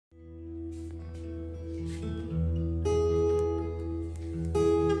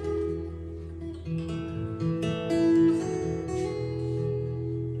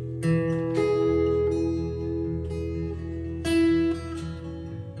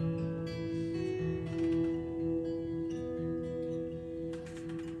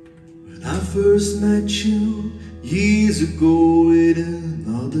I first met you years ago in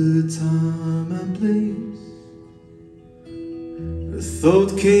another time and place. A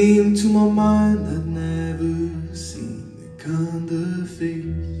thought came to my mind I'd never seen the kind of face.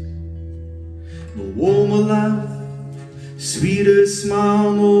 No warmer laugh, sweeter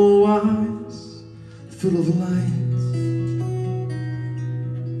smile, no eyes full of light.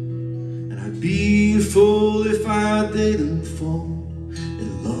 And I'd be a fool if I didn't fall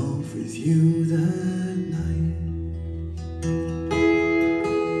in love with you that night.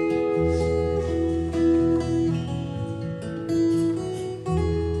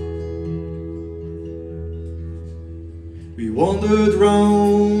 We wandered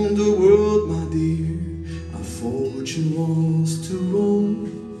round the world, my dear. Our fortune was to roam.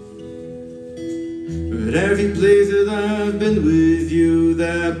 But every place that I've been with you,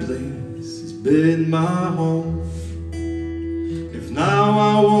 that place has been my home. If now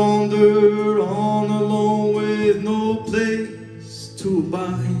I wander on alone with no place to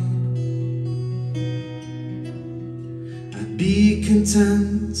abide, I'd be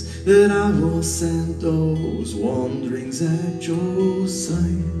content that I will send those wanderings at your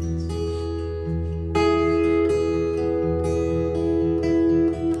side.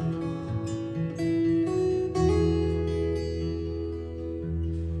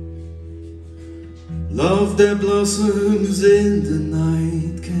 Love that blossoms in the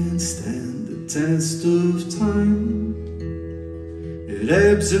night can stand the test of time. It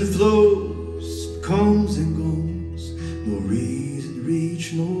ebbs and flows, comes and goes, no reason,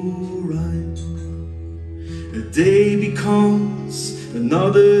 reach, no rhyme. A day becomes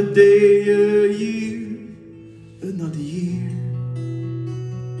another day, a year, another year.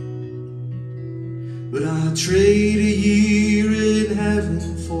 But I'll trade a year in heaven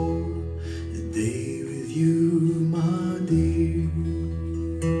for a day with you, my dear.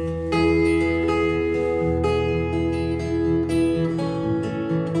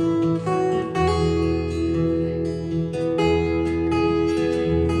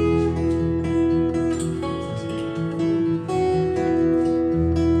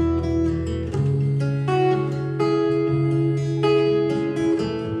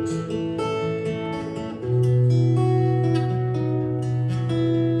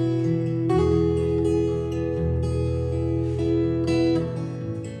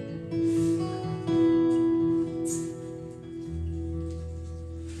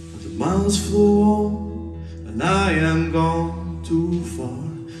 Miles flow on, and I am gone too far,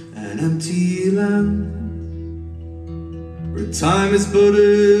 an empty land, where time is but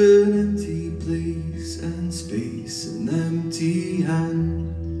an empty place, and space an empty hand.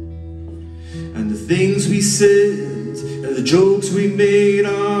 And the things we said, and the jokes we made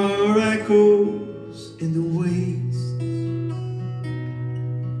are echoes in the waste.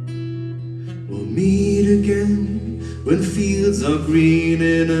 We'll meet again when fields are green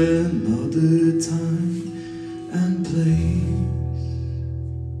in another time.